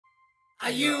Are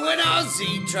you an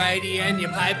Aussie tradie and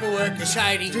your paperwork is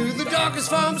shady? Do the dockers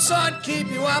farm side keep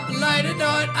you up late at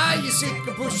night? Are you sick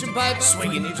of pushing paper,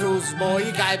 swinging your tools as more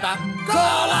you caper?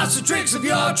 Call us the tricks of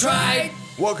your trade.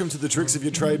 Welcome to the Tricks of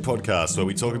Your Trade podcast, where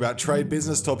we talk about trade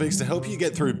business topics to help you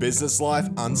get through business life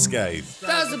unscathed.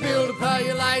 Does the builder pay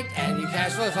you late and your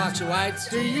cash flow fluctuates?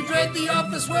 Do you dread the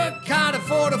office work? Can't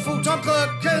afford a full-time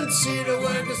clerk? Consider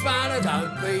working smarter,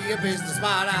 don't be a business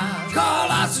martyr. Call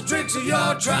us the tricks of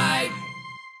your trade.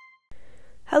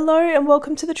 Hello and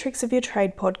welcome to the Tricks of Your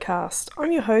Trade podcast.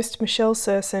 I'm your host, Michelle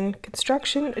Surson,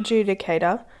 construction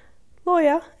adjudicator,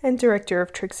 lawyer and director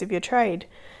of Tricks of Your Trade.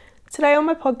 Today on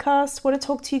my podcast, I want to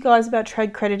talk to you guys about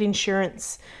trade credit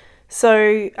insurance.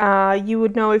 So you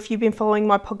would know if you've been following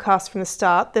my podcast from the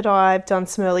start that I've done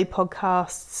some early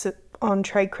podcasts on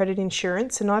trade credit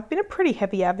insurance, and I've been a pretty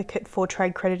heavy advocate for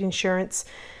trade credit insurance.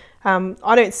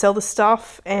 I don't sell the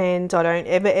stuff, and I don't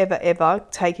ever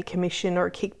take a commission or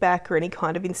a kickback or any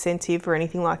kind of incentive or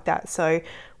anything like that. So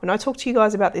when I talk to you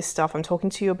guys about this stuff, I'm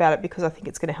talking to you about it because I think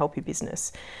it's going to help your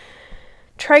business.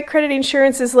 Trade credit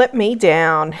insurance has let me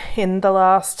down. In the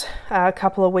last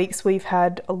couple of weeks, we've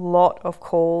had a lot of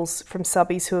calls from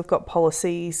subbies who have got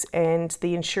policies, and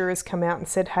the insurers come out and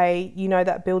said, hey, you know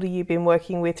that builder you've been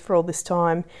working with for all this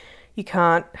time, you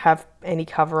can't have any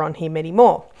cover on him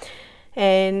anymore.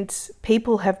 And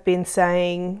people have been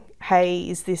saying, hey,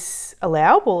 is this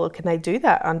allowable, or can they do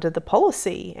that under the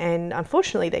policy? And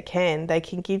unfortunately they can. They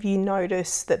can give you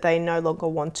notice that they no longer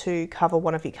want to cover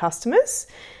one of your customers.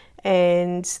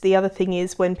 And the other thing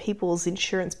is, when people's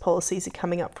insurance policies are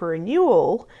coming up for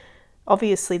renewal,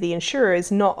 obviously the insurer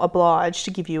is not obliged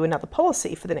to give you another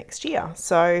policy for the next year.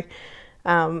 So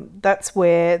that's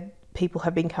where people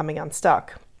have been coming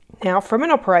unstuck. Now, from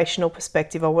an operational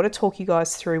perspective, I want to talk you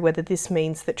guys through whether this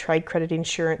means that trade credit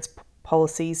insurance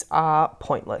policies are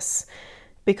pointless,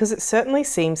 because it certainly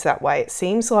seems that way. It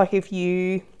seems like if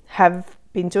you have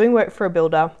been doing work for a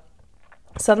builder,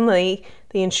 suddenly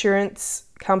the insurance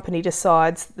company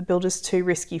decides that the builder's too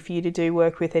risky for you to do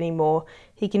work with anymore,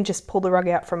 he can just pull the rug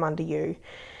out from under you.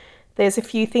 There's a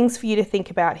few things for you to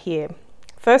think about here.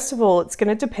 First of all, it's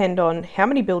going to depend on how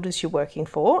many builders you're working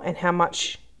for and how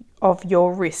much of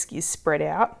your risk is spread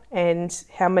out and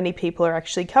how many people are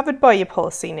actually covered by your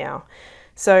policy now.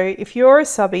 So if you're a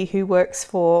subby who works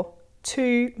for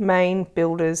two main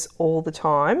builders all the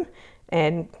time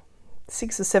and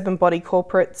 6 or 7 body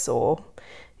corporates or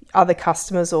other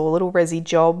customers or little resi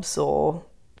jobs or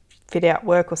fit out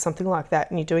work or something like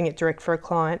that, and you're doing it direct for a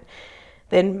client,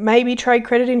 then maybe trade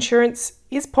credit insurance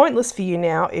is pointless for you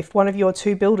now if one of your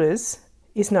 2 builders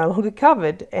is no longer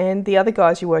covered and the other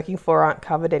guys you're working for aren't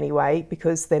covered anyway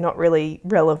because they're not really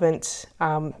relevant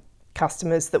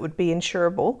customers that would be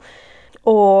insurable.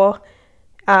 Or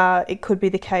it could be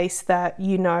the case that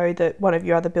you know that one of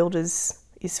your other builders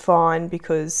is fine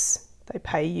because they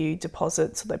pay you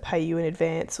deposits or they pay you in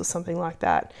advance or something like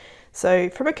that. So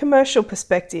from a commercial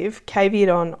perspective, caveat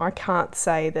on, I can't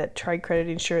say that trade credit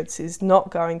insurance is not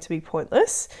going to be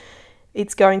pointless.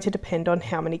 It's going to depend on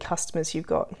how many customers you've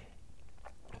got.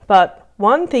 But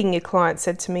one thing a client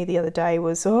said to me the other day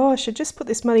was, I should just put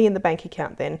this money in the bank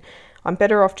account then. I'm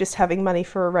better off just having money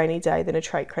for a rainy day than a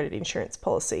trade credit insurance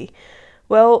policy.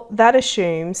 Well, that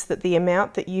assumes that the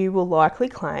amount that you will likely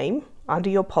claim under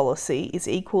your policy is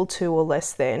equal to or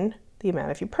less than the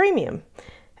amount of your premium.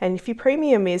 And if your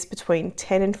premium is between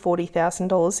 $10,000 and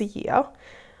 $40,000 a year,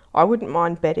 I wouldn't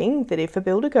mind betting that if a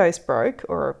builder goes broke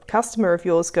or a customer of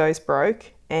yours goes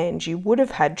broke and you would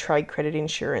have had trade credit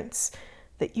insurance,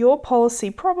 that your policy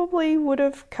probably would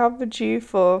have covered you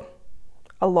for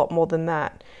a lot more than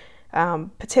that.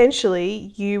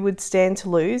 Potentially, you would stand to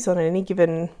lose on any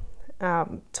given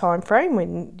time frame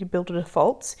when your builder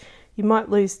defaults. You might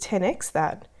lose 10x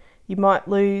that. You might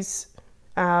lose,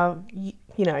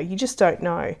 you just don't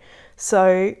know.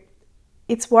 So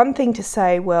it's one thing to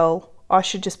say, well, I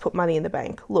should just put money in the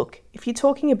bank. Look, if you're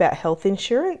talking about health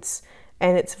insurance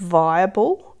and it's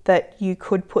viable that you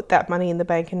could put that money in the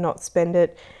bank and not spend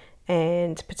it,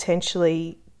 and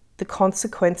potentially the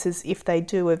consequences, if they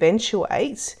do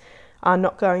eventuate, are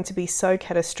not going to be so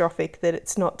catastrophic that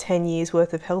it's not 10 years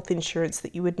worth of health insurance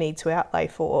that you would need to outlay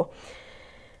for,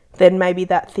 then maybe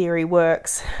that theory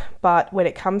works. But when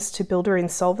it comes to builder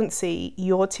insolvency,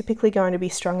 you're typically going to be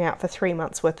strung out for 3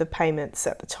 months worth of payments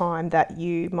at the time that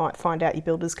you might find out your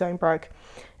builder's going broke.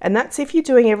 And that's if you're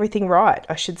doing everything right,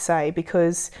 I should say,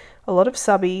 because a lot of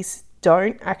subbies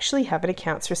don't actually have an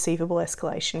accounts receivable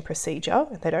escalation procedure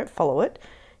and they don't follow it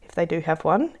if they do have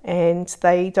one, and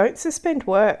they don't suspend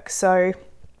work. So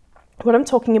what I'm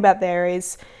talking about there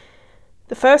is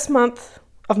the first month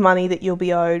of money that you'll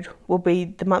be owed will be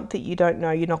the month that you don't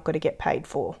know you're not going to get paid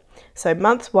for. So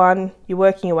month one, you're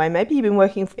working away. Maybe you've been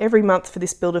working every month for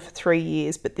this builder for 3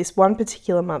 years, but this one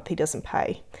particular month he doesn't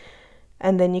pay.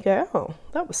 And then you go, oh,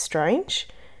 that was strange.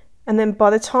 And then by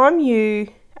the time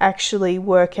you actually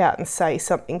work out and say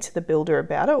something to the builder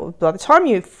about it, or by the time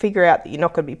you figure out that you're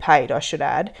not going to be paid, I should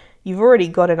add, you've already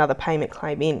got another payment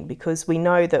claim in, because we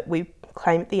know that we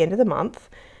claim at the end of the month,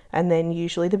 and then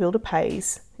usually the builder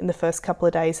pays in the first couple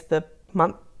of days of the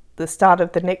month, the start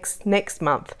of the next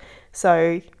month.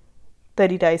 So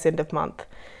 30 days end of month.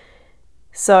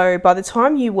 So by the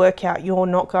time you work out you're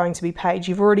not going to be paid,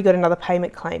 you've already got another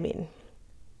payment claim in.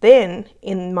 Then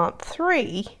in month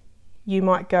 3, you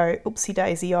might go, oopsie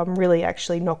daisy, I'm really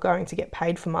actually not going to get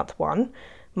paid for month 1.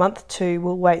 Month 2,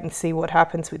 we'll wait and see what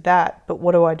happens with that. But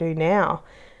what do I do now?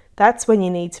 That's when you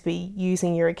need to be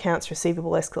using your accounts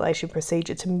receivable escalation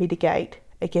procedure to mitigate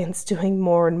against doing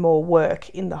more and more work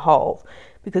in the hole,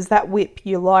 because that WIP,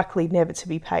 you're likely never to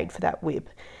be paid for that WIP.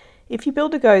 If your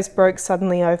builder goes broke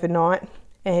suddenly overnight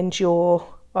and you're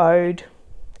owed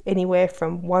anywhere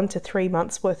from 1 to 3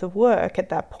 months worth of work at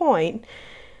that point,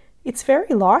 it's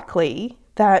very likely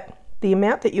that the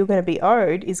amount that you're going to be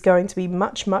owed is going to be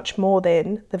much, much more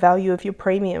than the value of your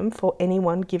premium for any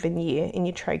one given year in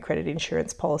your trade credit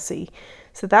insurance policy.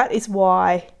 So that is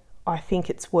why I think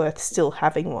it's worth still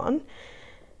having one.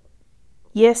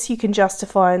 Yes, you can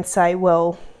justify and say,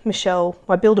 well, Michelle,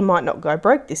 my builder might not go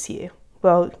broke this year.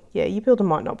 Well, yeah, your builder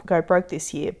might not go broke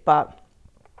this year, but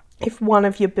if one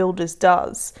of your builders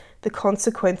does, the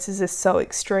consequences are so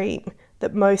extreme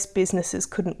that most businesses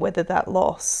couldn't weather that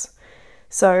loss.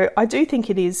 So I do think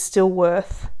it is still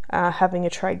worth having a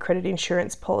trade credit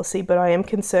insurance policy, but I am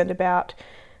concerned about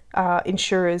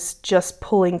insurers just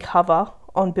pulling cover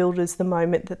on builders the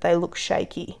moment that they look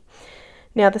shaky.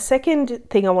 Now, the second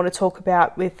thing I want to talk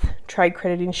about with trade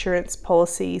credit insurance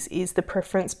policies is the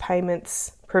preference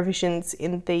payments provisions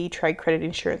in the trade credit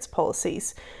insurance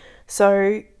policies.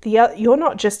 So you're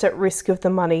not just at risk of the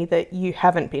money that you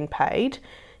haven't been paid.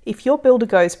 If your builder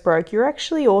goes broke, you're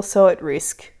actually also at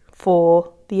risk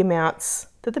for the amounts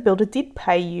that the builder did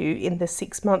pay you in the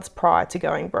 6 months prior to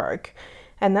going broke.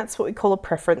 And that's what we call a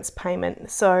preference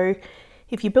payment. So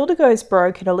if your builder goes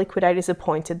broke and a liquidator is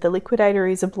appointed, the liquidator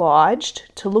is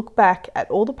obliged to look back at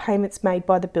all the payments made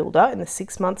by the builder in the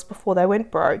 6 months before they went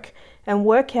broke and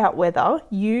work out whether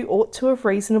you ought to have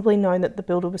reasonably known that the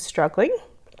builder was struggling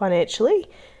financially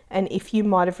and if you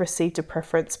might have received a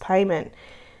preference payment.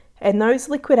 And those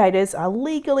liquidators are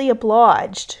legally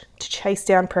obliged to chase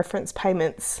down preference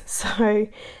payments. So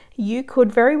you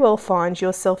could very well find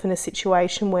yourself in a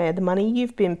situation where the money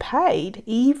you've been paid,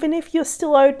 even if you're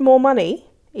still owed more money,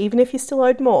 even if you're still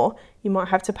owed more, you might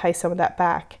have to pay some of that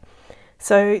back.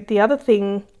 So the other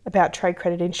thing about trade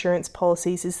credit insurance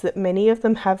policies is that many of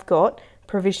them have got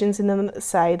provisions in them that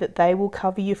say that they will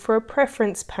cover you for a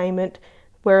preference payment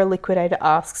where a liquidator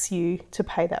asks you to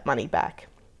pay that money back.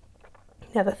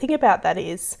 Now, the thing about that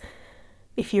is,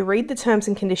 if you read the terms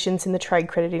and conditions in the trade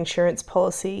credit insurance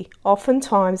policy,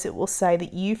 oftentimes it will say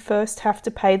that you first have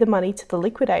to pay the money to the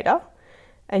liquidator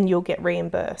and you'll get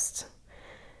reimbursed.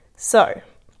 So,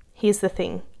 here's the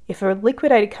thing. If a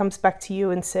liquidator comes back to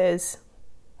you and says,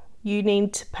 you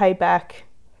need to pay back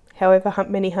however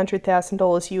many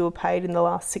 $100,000 you were paid in the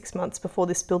last 6 months before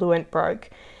this builder went broke,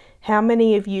 how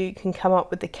many of you can come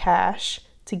up with the cash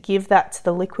to give that to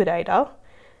the liquidator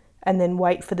and then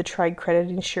wait for the trade credit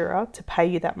insurer to pay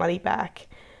you that money back?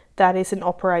 That is an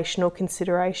operational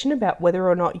consideration about whether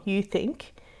or not you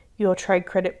think your trade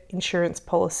credit insurance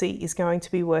policy is going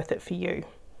to be worth it for you.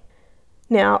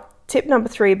 Now, tip number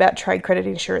 3 about trade credit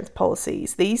insurance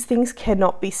policies. These things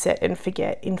cannot be set and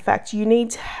forget. In fact, you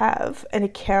need to have an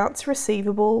accounts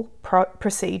receivable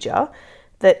procedure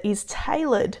that is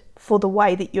tailored for the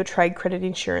way that your trade credit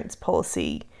insurance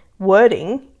policy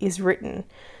wording is written.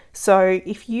 So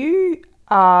if you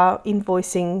are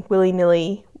invoicing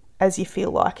willy-nilly as you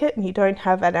feel like it and you don't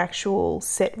have an actual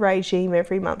set regime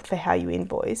every month for how you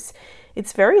invoice,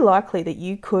 it's very likely that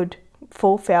you could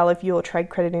fall foul of your trade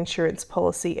credit insurance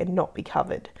policy and not be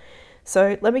covered.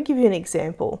 So let me give you an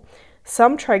example.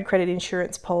 Some trade credit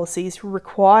insurance policies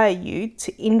require you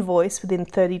to invoice within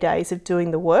 30 days of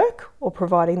doing the work or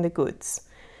providing the goods.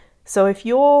 So if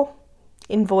you're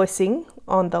invoicing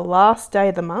on the last day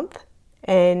of the month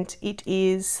and it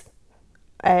is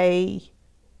a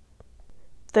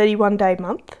 31-day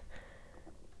month,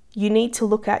 you need to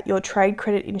look at your trade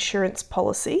credit insurance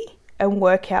policy and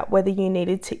work out whether you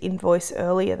needed to invoice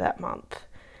earlier that month.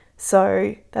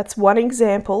 So that's one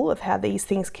example of how these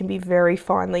things can be very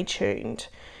finely tuned.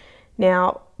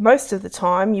 Now, most of the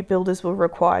time, your builders will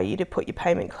require you to put your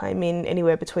payment claim in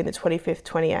anywhere between the 25th,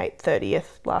 28th,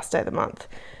 30th, last day of the month.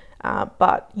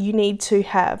 But you need to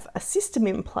have a system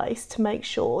in place to make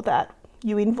sure that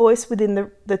you invoice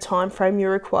within the time frame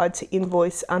you're required to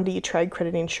invoice under your trade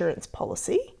credit insurance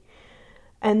policy.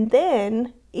 And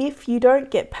then if you don't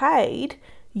get paid,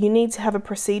 you need to have a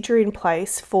procedure in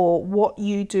place for what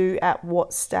you do at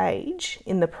what stage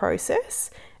in the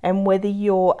process and whether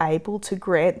you're able to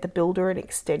grant the builder an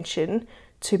extension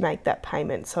to make that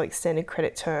payment, so extended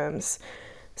credit terms.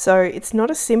 So it's not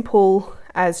as simple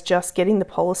as just getting the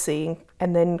policy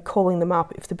and then calling them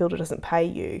up if the builder doesn't pay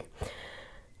you.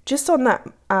 Just on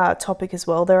that topic as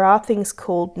well, there are things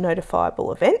called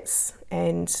notifiable events,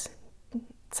 and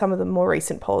some of the more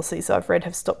recent policies I've read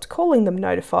have stopped calling them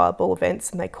notifiable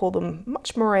events and they call them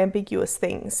much more ambiguous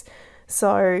things.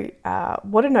 So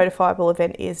what a notifiable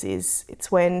event is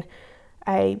it's when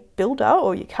a builder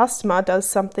or your customer does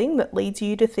something that leads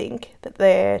you to think that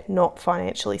they're not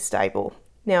financially stable.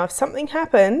 Now, if something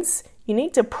happens, you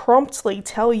need to promptly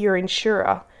tell your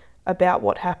insurer about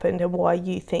what happened and why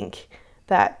you think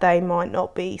that they might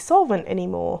not be solvent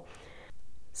anymore.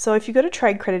 So if you've got a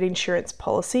trade credit insurance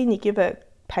policy and you give a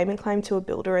payment claim to a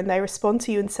builder and they respond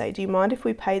to you and say, do you mind if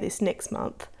we pay this next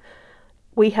month?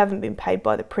 We haven't been paid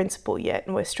by the principal yet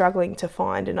and we're struggling to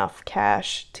find enough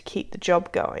cash to keep the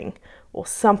job going, or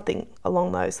something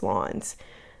along those lines.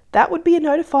 That would be a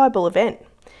notifiable event.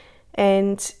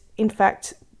 And in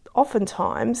fact,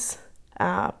 oftentimes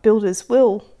builders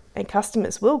will and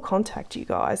customers will contact you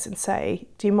guys and say,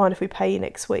 do you mind if we pay you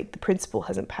next week? The principal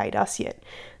hasn't paid us yet.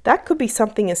 That could be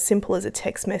something as simple as a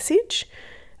text message.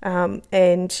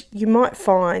 And you might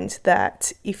find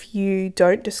that if you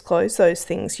don't disclose those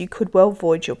things, you could well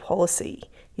void your policy,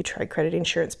 your trade credit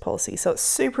insurance policy. So it's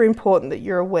super important that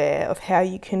you're aware of how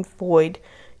you can void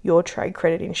your trade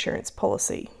credit insurance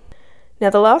policy.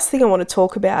 Now, the last thing I want to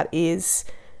talk about is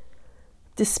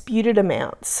disputed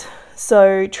amounts.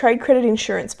 So trade credit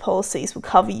insurance policies will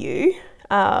cover you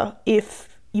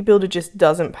if your builder just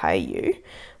doesn't pay you,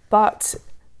 but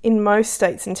in most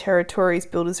states and territories,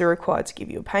 builders are required to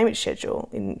give you a payment schedule.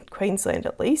 In Queensland,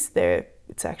 at least,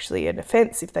 it's actually an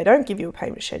offence if they don't give you a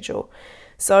payment schedule.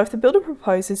 So if the builder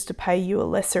proposes to pay you a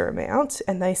lesser amount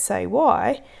and they say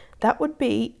why, that would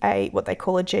be what they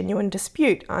call a genuine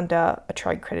dispute under a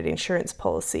trade credit insurance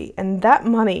policy, and that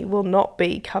money will not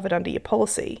be covered under your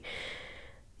policy.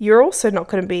 You're also not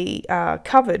going to be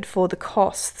covered for the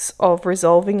costs of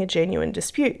resolving a genuine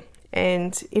dispute.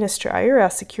 And in Australia, our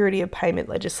security of payment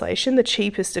legislation, the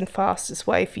cheapest and fastest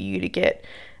way for you to get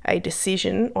a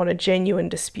decision on a genuine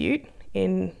dispute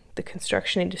in the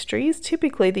construction industry is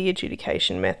typically the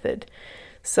adjudication method.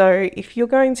 So if you're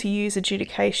going to use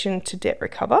adjudication to debt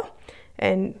recover,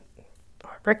 and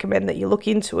I recommend that you look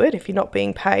into it if you're not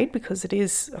being paid, because it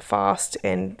is a fast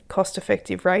and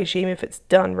cost-effective regime if it's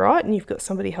done right and you've got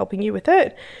somebody helping you with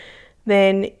it,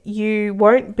 then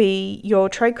your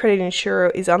trade credit insurer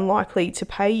is unlikely to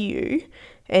pay you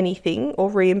anything or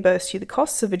reimburse you the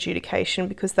costs of adjudication,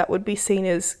 because that would be seen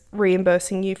as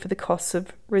reimbursing you for the costs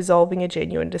of resolving a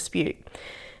genuine dispute.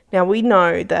 Now, we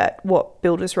know that what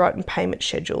builders write in payment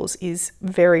schedules is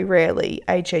very rarely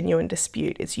a genuine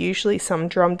dispute. It's usually some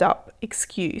drummed up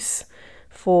excuse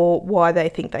for why they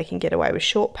think they can get away with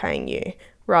short paying you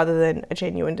rather than a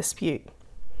genuine dispute.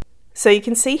 So you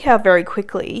can see how very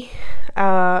quickly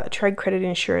a trade credit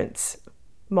insurance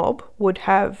mob would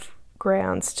have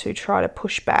grounds to try to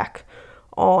push back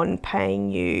on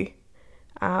paying you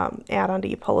out under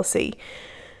your policy.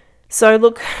 So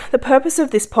look, the purpose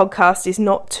of this podcast is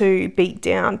not to beat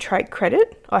down trade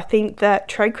credit. I think that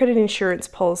trade credit insurance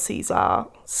policies are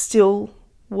still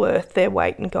worth their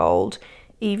weight in gold,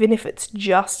 even if it's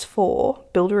just for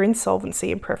builder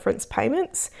insolvency and preference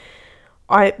payments.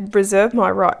 I reserve my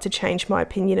right to change my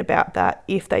opinion about that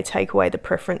if they take away the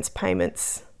preference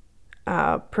payments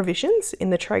provisions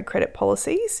in the trade credit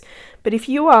policies. But if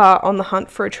you are on the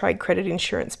hunt for a trade credit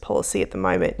insurance policy at the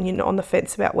moment and you're not on the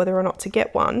fence about whether or not to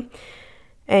get one,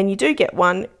 and you do get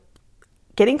one,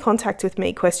 get in contact with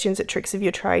me,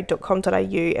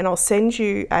 questions@tricksofyourtrade.com.au, and I'll send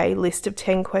you a list of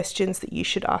 10 questions that you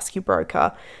should ask your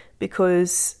broker,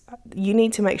 because you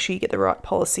need to make sure you get the right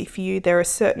policy for you. There are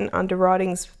certain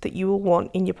underwritings that you will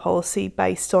want in your policy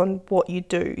based on what you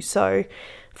do. So,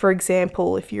 for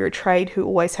example, if you're a trade who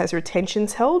always has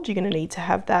retentions held, you're going to need to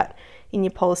have that in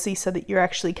your policy so that you're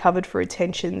actually covered for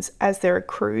retentions as they're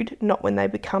accrued, not when they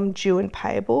become due and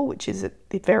payable, which is at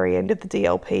the very end of the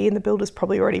DLP and the builder's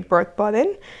probably already broke by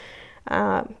then.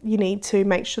 You need to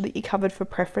make sure that you're covered for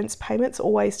preference payments.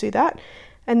 Always do that.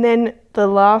 And then the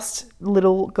last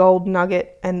little gold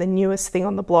nugget and the newest thing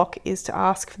on the block is to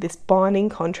ask for this binding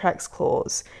contracts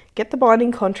clause. Get the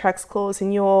binding contracts clause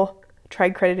in your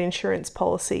trade credit insurance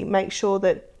policy. Make sure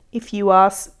that if you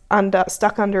are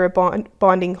stuck under a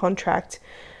binding contract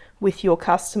with your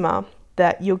customer,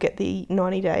 that you'll get the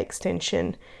 90-day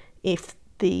extension if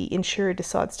the insurer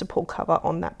decides to pull cover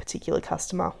on that particular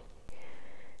customer.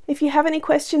 If you have any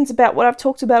questions about what I've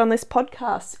talked about on this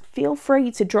podcast, feel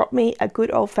free to drop me a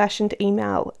good old-fashioned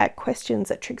email at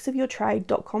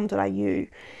questions@tricksofyourtrade.com.au.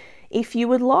 If you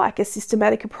would like a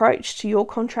systematic approach to your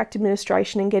contract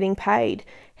administration and getting paid,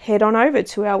 head on over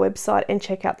to our website and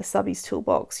check out the Subbies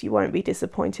Toolbox. You won't be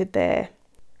disappointed there.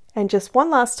 And just one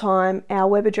last time, our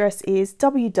web address is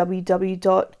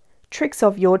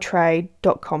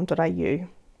www.tricksofyourtrade.com.au.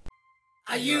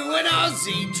 Are you an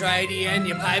Aussie tradie and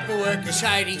your paperwork is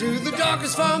shady? Do the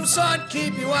dockers farm side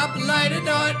keep you up late at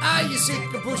night? Are you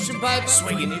sick of pushing paper,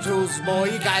 swinging your tools more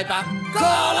you caper?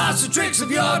 Call us the Tricks of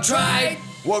Your Trade.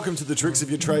 Welcome to the Tricks of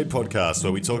Your Trade podcast,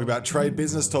 where we talk about trade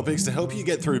business topics to help you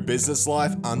get through business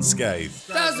life unscathed.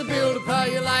 Does the builder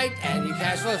pay you late and your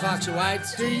cash flow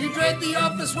fluctuates? Do you dread the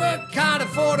office work? Can't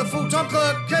afford a full-time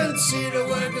clerk? Consider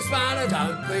working smarter.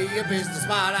 Don't be a business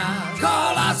martyr.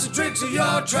 Call us the Tricks of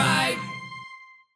Your Trade.